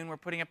 p.m, we're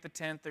putting up the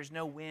tent, there's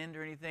no wind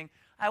or anything.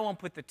 I won't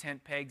put the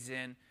tent pegs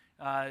in,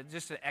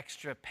 just an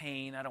extra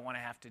pain, I don't want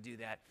to have to do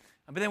that.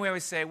 But then we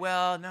always say,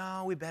 well,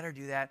 no, we better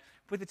do that.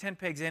 Put the tent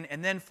pegs in,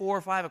 and then 4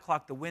 or 5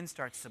 o'clock, the wind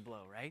starts to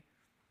blow, right?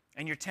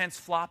 And your tent's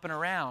flopping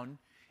around,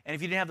 and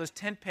if you didn't have those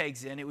tent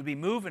pegs in, it would be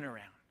moving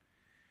around.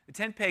 The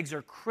tent pegs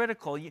are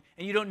critical, and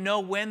you don't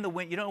know when the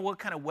wind, you don't know what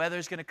kind of weather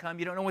is going to come,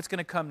 you don't know what's going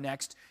to come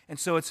next, and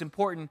so it's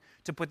important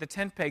to put the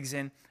tent pegs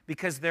in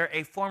because they're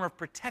a form of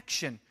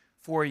protection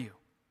for you.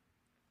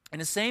 And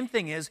the same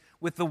thing is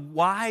with the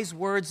wise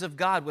words of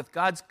God, with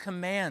God's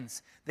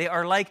commands. They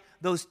are like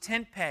those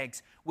tent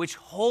pegs which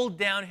hold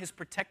down his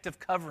protective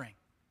covering.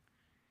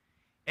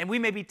 And we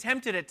may be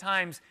tempted at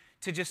times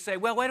to just say,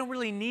 well, I don't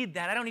really need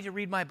that. I don't need to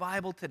read my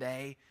Bible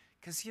today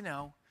because,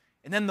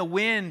 and then the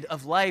wind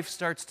of life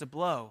starts to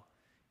blow.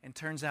 And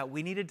turns out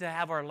we needed to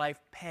have our life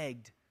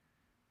pegged,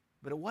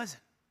 but it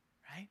wasn't,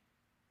 right?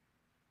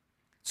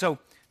 So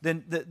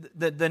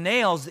the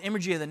nails, the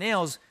imagery of the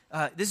nails,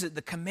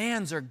 the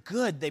commands are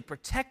good. They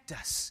protect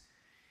us.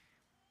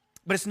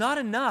 But it's not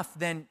enough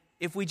then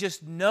if we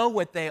just know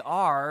what they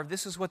are.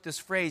 This is what this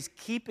phrase,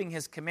 keeping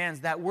his commands,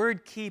 that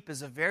word keep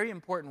is a very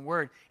important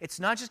word. It's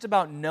not just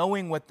about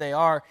knowing what they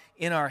are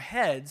in our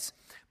heads,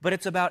 but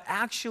it's about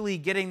actually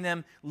getting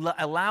them,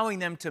 allowing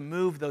them to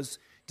move those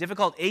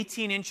difficult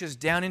 18 inches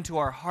down into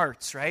our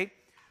hearts, right?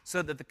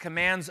 So that the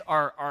commands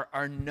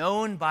are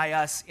known by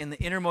us in the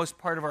innermost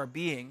part of our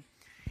being.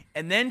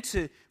 And then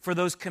for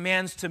those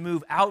commands to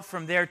move out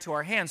from there to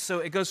our hands. So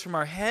it goes from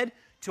our head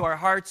to our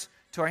hearts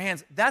to our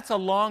hands. That's a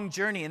long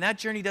journey, and that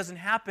journey doesn't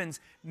happen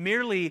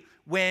merely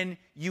when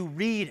you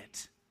read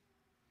it.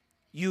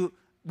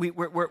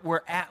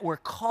 We're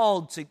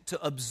called to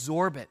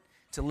absorb it,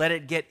 to let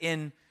it get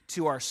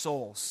into our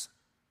souls.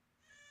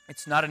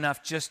 It's not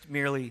enough just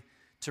merely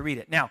to read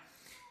it. Now,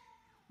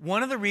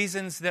 one of the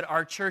reasons that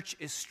our church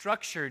is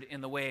structured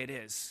in the way it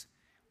is,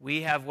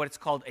 we have what's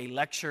called a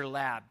lecture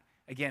lab.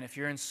 Again, if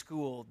you're in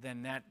school,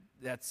 then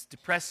that's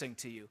depressing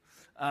to you.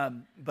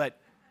 But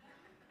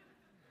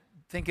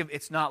think of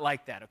it's not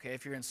like that, okay?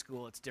 If you're in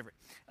school, it's different.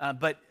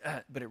 But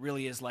it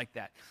really is like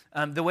that.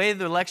 The way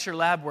the lecture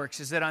lab works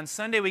is that on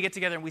Sunday we get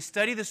together and we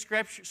study the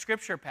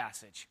scripture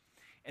passage.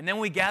 And then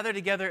we gather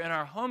together in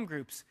our home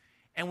groups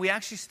and we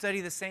actually study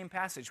the same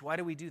passage. Why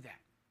do we do that?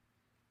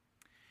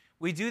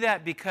 We do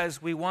that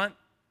because we want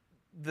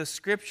the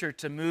Scripture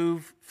to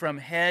move from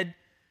head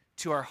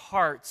to our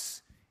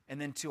hearts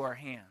and then to our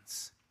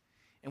hands.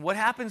 And what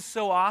happens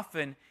so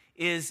often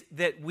is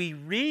that we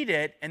read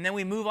it and then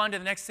we move on to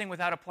the next thing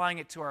without applying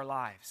it to our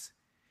lives.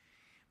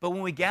 But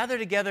when we gather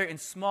together in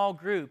small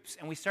groups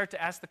and we start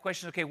to ask the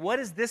question, okay, what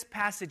does this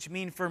passage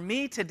mean for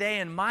me today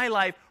in my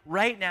life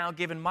right now,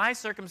 given my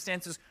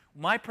circumstances,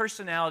 my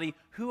personality,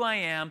 who I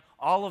am,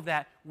 all of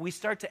that, we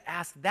start to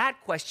ask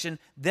that question,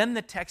 then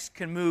the text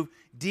can move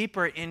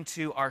deeper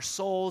into our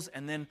souls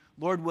and then,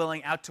 Lord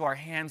willing, out to our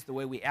hands the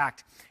way we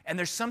act. And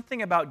there's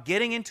something about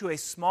getting into a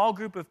small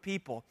group of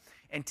people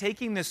and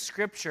taking this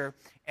scripture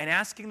and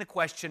asking the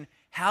question,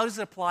 how does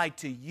it apply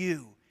to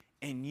you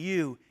and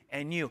you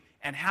and you?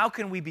 And how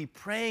can we be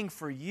praying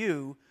for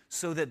you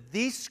so that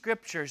these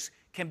scriptures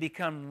can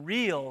become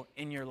real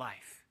in your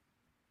life?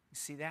 You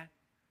see that?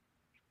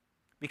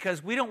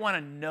 Because we don't want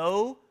to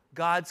know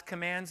God's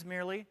commands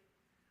merely.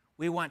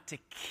 We want to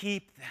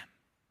keep them.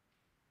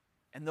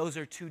 And those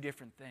are two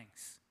different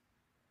things.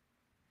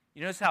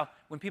 You notice how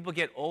when people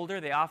get older,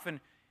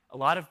 a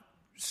lot of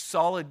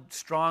solid,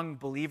 strong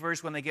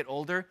believers, when they get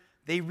older,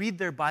 they read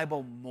their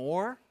Bible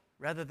more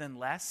rather than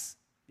less.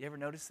 You ever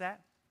notice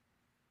that?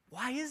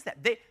 Why is that?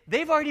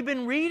 They've already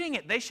been reading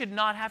it. They should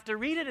not have to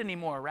read it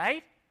anymore,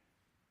 right?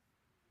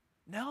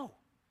 No.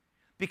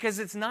 Because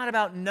it's not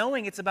about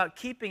knowing, it's about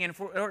keeping. And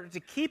in order to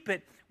keep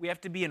it, we have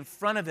to be in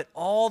front of it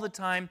all the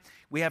time.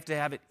 We have to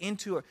have it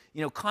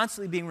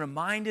constantly being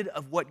reminded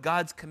of what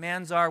God's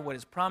commands are, what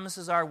His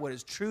promises are, what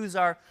His truths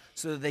are,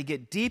 so that they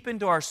get deep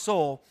into our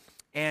soul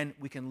and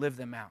we can live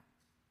them out.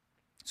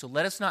 So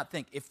let us not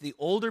think, if the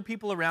older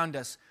people around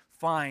us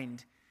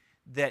find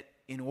that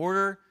in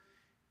order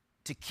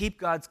to keep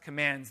God's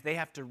commands, they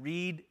have to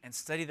read and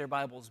study their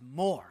Bibles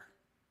more,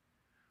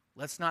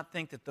 let's not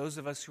think that those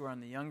of us who are on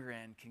the younger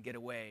end can get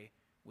away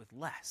with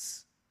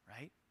less,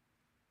 right?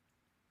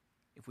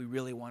 If we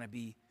really want to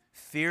be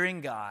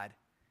fearing God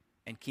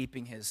and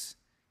keeping His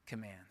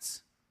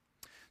commands.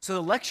 So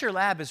the lecture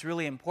lab is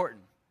really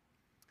important.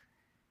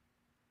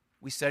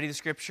 We study the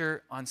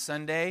Scripture on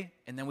Sunday,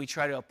 and then we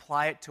try to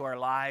apply it to our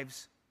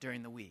lives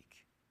during the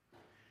week.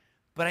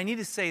 But I need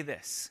to say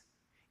this.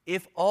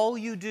 If all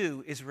you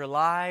do is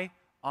rely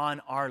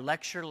on our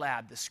lecture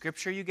lab, the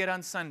Scripture you get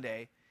on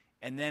Sunday,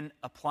 and then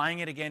applying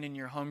it again in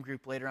your home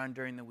group later on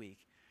during the week,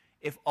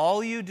 if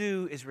all you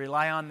do is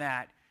rely on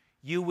that,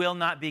 you will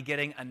not be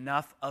getting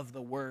enough of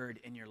the Word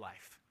in your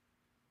life.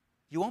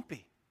 You won't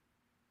be.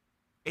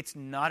 It's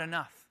not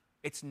enough.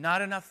 It's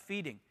not enough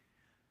feeding.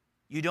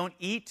 You don't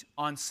eat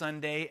on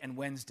Sunday and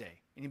Wednesday.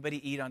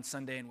 Anybody eat on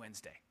Sunday and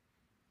Wednesday?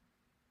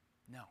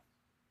 No.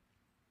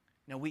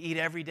 No, we eat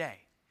every day.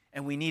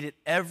 And we need it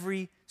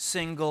every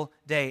single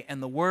day.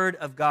 And the Word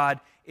of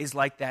God is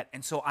like that.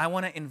 And so I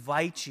want to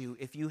invite you,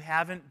 if you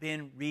haven't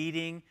been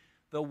reading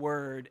the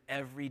Word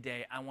every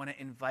day, I want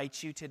to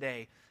invite you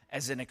today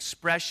as an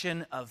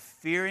expression of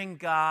fearing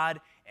God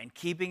and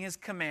keeping His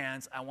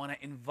commands. I want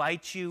to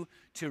invite you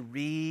to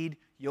read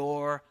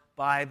your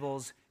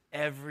Bibles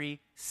every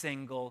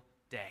single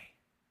day.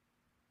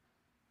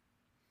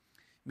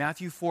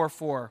 Matthew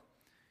 4:4,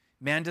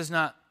 man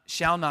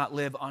shall not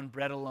live on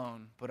bread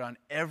alone, but on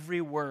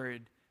every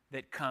word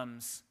that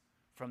comes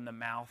from the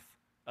mouth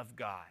of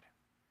God.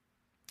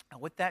 And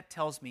what that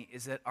tells me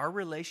is that our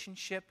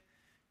relationship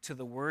to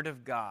the Word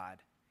of God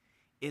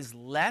is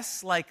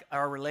less like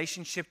our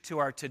relationship to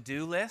our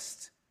to-do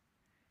list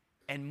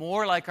and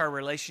more like our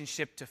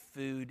relationship to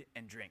food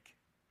and drink.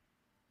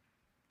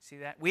 See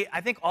that? I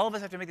think all of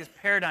us have to make this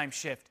paradigm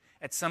shift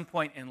at some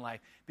point in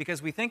life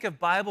because we think of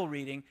Bible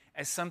reading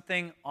as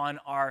something on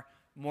our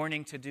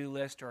morning to-do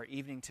list or our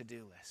evening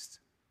to-do list.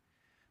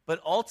 But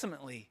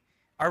ultimately,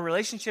 our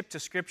relationship to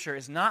Scripture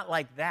is not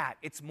like that.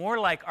 It's more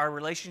like our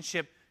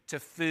relationship to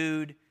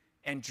food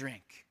and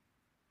drink.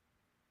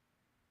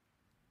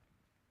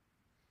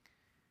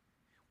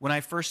 When I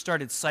first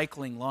started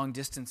cycling long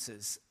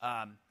distances,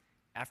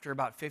 after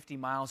about 50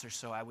 miles or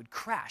so, I would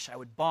crash. I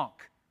would bonk,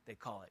 they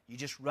call it. You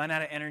just run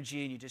out of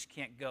energy and you just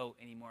can't go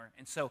anymore.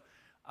 And so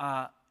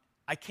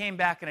I came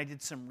back and I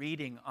did some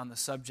reading on the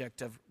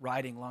subject of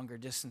riding longer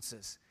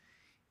distances.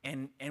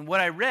 And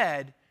what I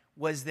read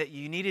was that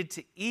you needed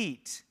to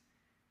eat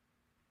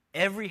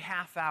every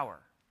half hour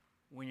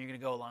when you're going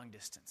to go a long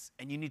distance.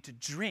 And you need to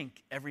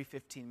drink every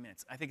 15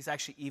 minutes. I think it's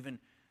actually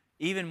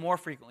even more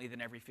frequently than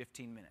every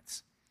 15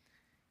 minutes.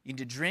 You need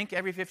to drink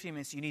every 15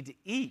 minutes. You need to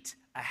eat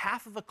a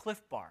half of a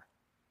Cliff Bar.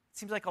 It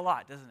seems like a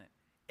lot, doesn't it?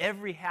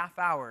 Every half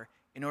hour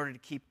in order to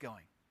keep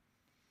going.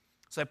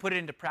 So I put it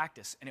into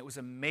practice, and it was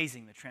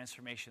amazing the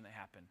transformation that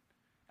happened.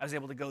 I was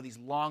able to go these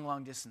long,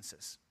 long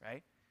distances,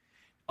 right?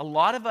 A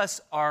lot of us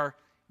are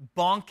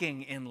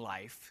bonking in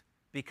life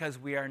because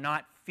we are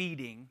not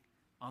feeding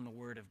on the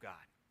Word of God.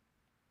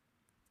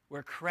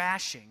 we're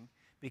crashing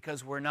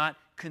because we're not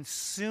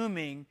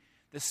consuming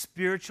the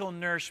spiritual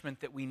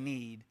nourishment that we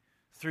need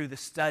through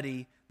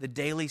the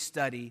daily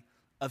study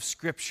of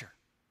Scripture.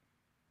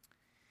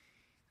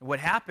 What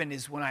happened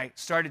is when I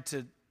started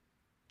to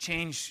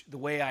change the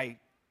way I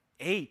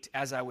ate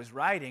as I was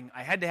writing,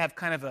 I had to have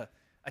kind of a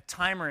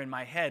timer in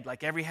my head,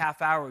 like every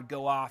half hour would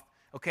go off,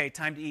 okay,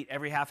 time to eat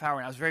every half hour,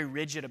 and I was very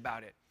rigid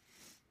about it.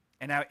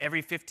 And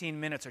every 15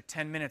 minutes or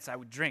 10 minutes I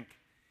would drink.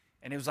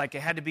 And it was like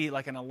it had to be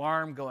like an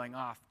alarm going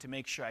off to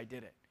make sure I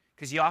did it.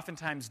 Because you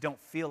oftentimes don't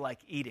feel like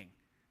eating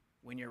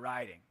when you're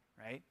writing,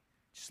 right?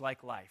 Just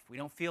like life. We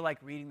don't feel like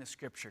reading the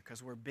Scripture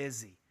because we're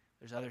busy.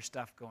 There's other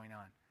stuff going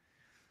on.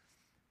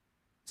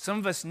 Some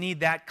of us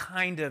need that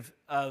kind of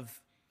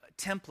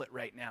template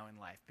right now in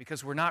life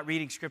because we're not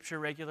reading Scripture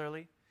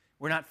regularly.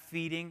 We're not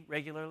feeding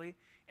regularly.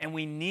 And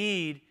we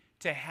need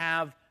to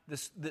have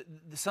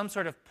some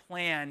sort of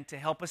plan to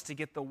help us to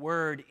get the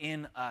Word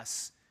in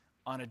us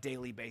on a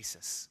daily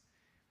basis.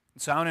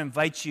 And so I want to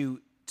invite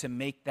you to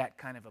make that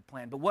kind of a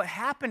plan. But what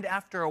happened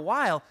after a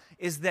while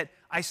is that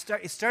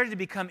it started to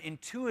become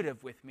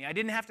intuitive with me. I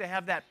didn't have to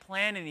have that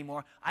plan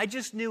anymore. I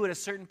just knew at a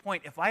certain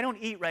point, if I don't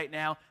eat right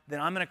now, then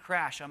I'm going to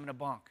crash, I'm going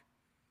to bonk.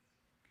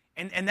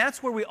 And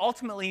that's where we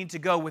ultimately need to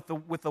go with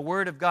the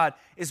Word of God,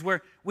 is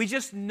where we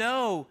just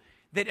know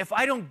that if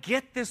I don't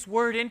get this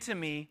Word into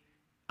me,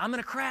 I'm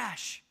going to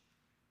crash.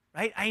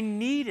 Right? I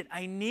need it.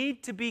 I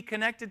need to be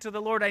connected to the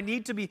Lord. I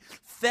need to be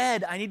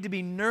fed. I need to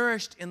be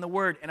nourished in the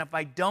Word. And if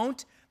I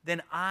don't,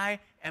 then I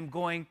am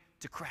going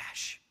to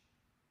crash.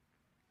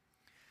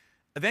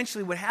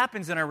 Eventually, what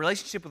happens in our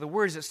relationship with the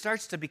Word is it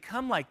starts to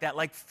become like that,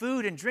 like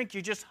food and drink.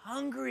 You're just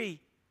hungry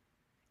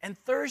and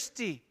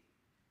thirsty.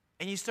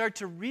 And you start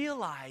to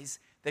realize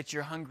that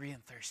you're hungry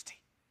and thirsty,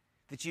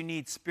 that you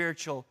need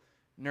spiritual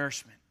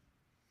nourishment.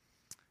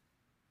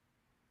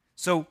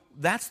 So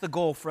that's the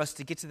goal for us,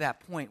 to get to that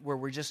point where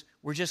we're just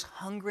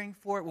hungering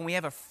for it. When we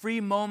have a free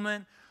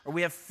moment or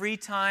we have free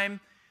time,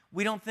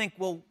 we don't think,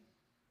 well,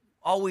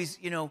 always,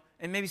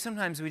 and maybe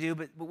sometimes we do,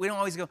 but we don't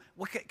always go,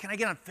 can I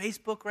get on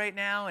Facebook right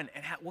now? And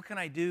what can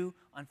I do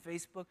on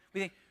Facebook? We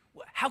think,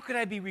 how could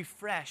I be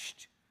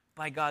refreshed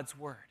by God's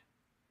Word?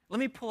 Let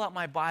me pull out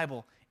my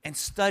Bible and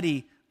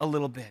study a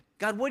little bit.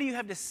 God, what do you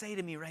have to say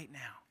to me right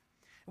now?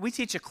 We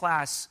teach a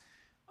class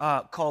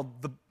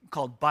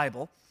called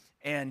Bible,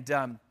 and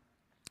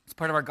it's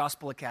part of our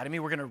Gospel Academy.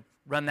 We're going to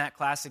run that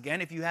class again.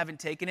 If you haven't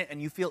taken it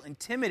and you feel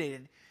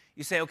intimidated,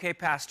 you say, okay,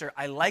 Pastor,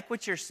 I like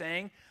what you're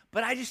saying,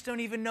 but I just don't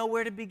even know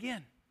where to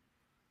begin.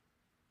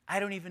 I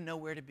don't even know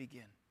where to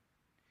begin.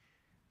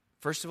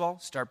 First of all,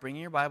 start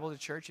bringing your Bible to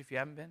church if you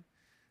haven't been.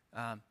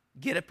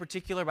 Get a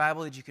particular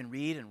Bible that you can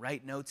read and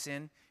write notes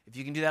in. If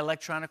you can do that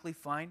electronically,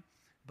 fine.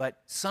 But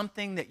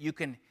something that you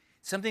can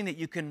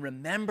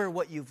remember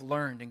what you've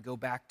learned and go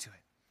back to it.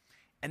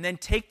 And then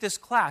take this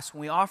class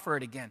when we offer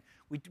it again.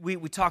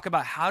 We talk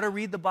about how to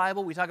read the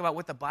Bible. We talk about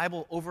what the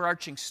Bible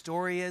overarching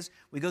story is.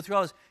 We go through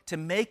all this to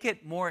make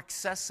it more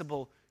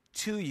accessible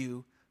to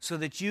you so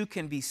that you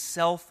can be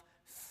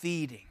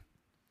self-feeding,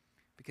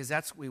 because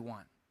that's what we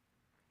want.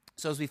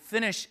 So as we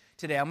finish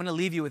today, I'm going to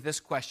leave you with this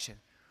question.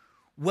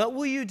 What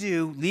will you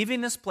do, leaving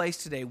this place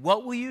today,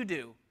 what will you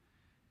do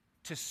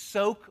to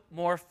soak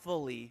more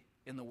fully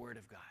in the Word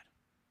of God?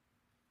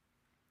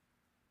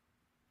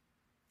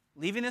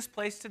 Leaving this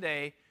place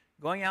today,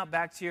 going out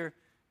back to your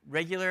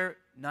regular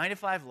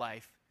 9-to-5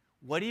 life,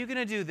 what are you going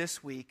to do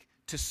this week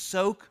to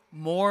soak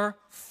more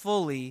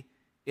fully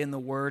in the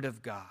Word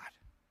of God?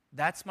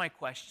 That's my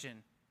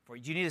question for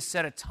you. Do you need to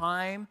set a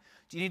time?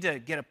 Do you need to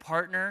get a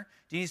partner?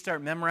 Do you need to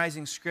start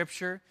memorizing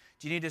Scripture?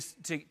 Do you need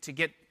to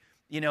get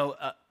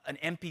an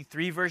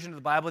MP3 version of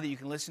the Bible that you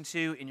can listen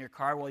to in your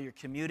car while you're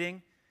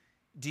commuting?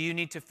 Do you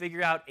need to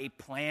figure out a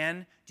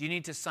plan? Do you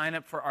need to sign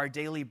up for Our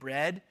Daily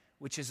Bread,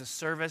 which is a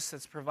service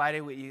that's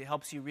provided. It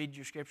helps you read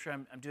your Scripture.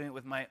 I'm doing it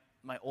with my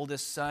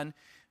oldest son.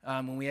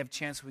 When we have a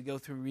chance, we go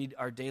through and read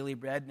Our Daily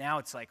Bread. Now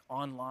it's like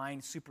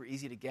online, super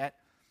easy to get.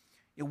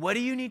 What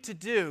do you need to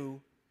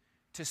do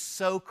to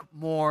soak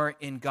more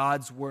in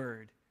God's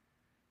Word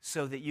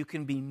so that you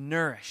can be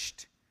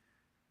nourished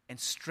and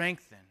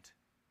strengthened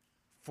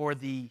for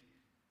the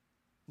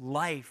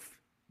life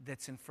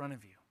that's in front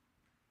of you?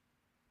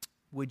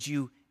 Would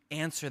you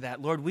answer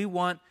that? Lord, we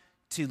want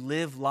to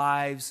live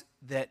lives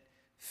that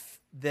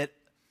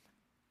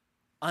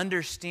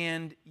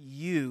understand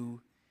you,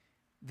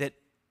 that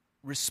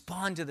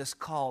respond to this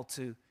call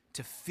to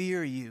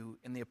fear you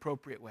in the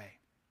appropriate way.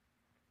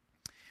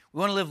 We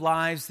want to live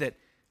lives that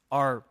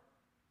are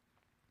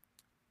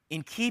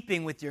in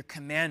keeping with your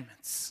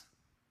commandments.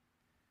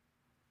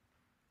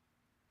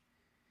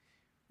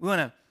 We want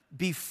to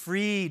be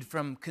freed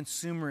from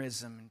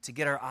consumerism and to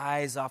get our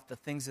eyes off the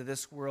things of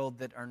this world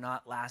that are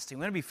not lasting.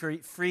 We want to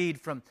be freed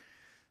from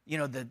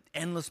the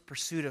endless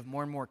pursuit of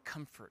more and more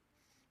comfort.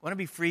 We want to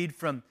be freed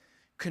from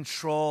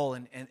control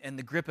and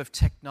the grip of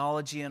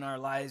technology in our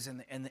lives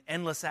and the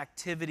endless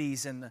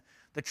activities and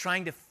the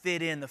trying to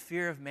fit in, the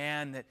fear of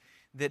man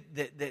that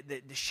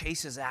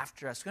chases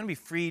after us. We want to be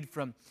freed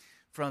from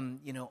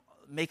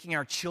making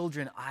our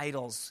children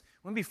idols.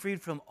 We want to be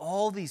freed from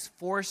all these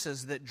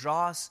forces that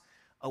draw us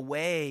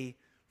away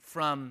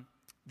from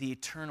the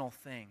eternal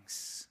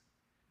things.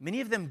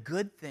 Many of them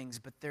good things,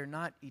 but they're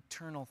not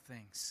eternal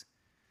things.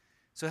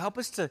 So help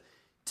us to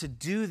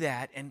do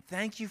that, and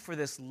thank you for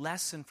this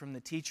lesson from the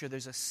teacher.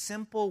 There's a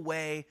simple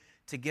way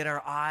to get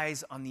our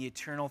eyes on the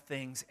eternal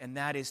things, and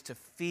that is to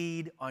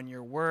feed on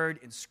your word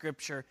in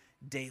Scripture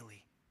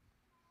daily.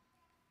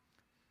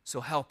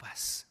 So help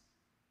us.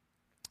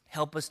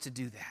 Help us to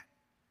do that.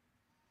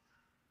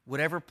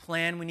 Whatever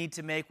plan we need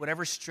to make,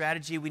 whatever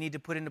strategy we need to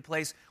put into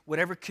place,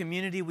 whatever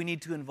community we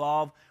need to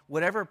involve,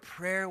 whatever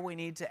prayer we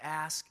need to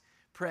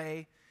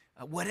pray,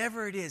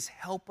 whatever it is,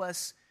 help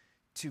us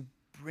to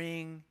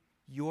bring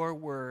your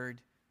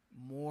word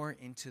more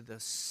into the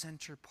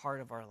center part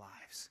of our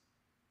lives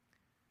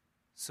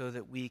so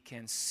that we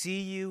can see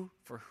you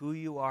for who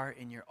you are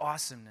in your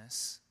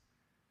awesomeness,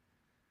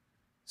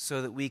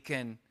 so that we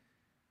can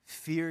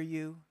fear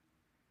you,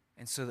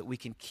 and so that we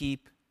can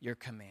keep your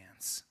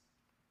commands.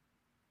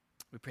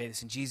 We pray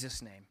this in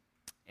Jesus' name.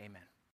 Amen.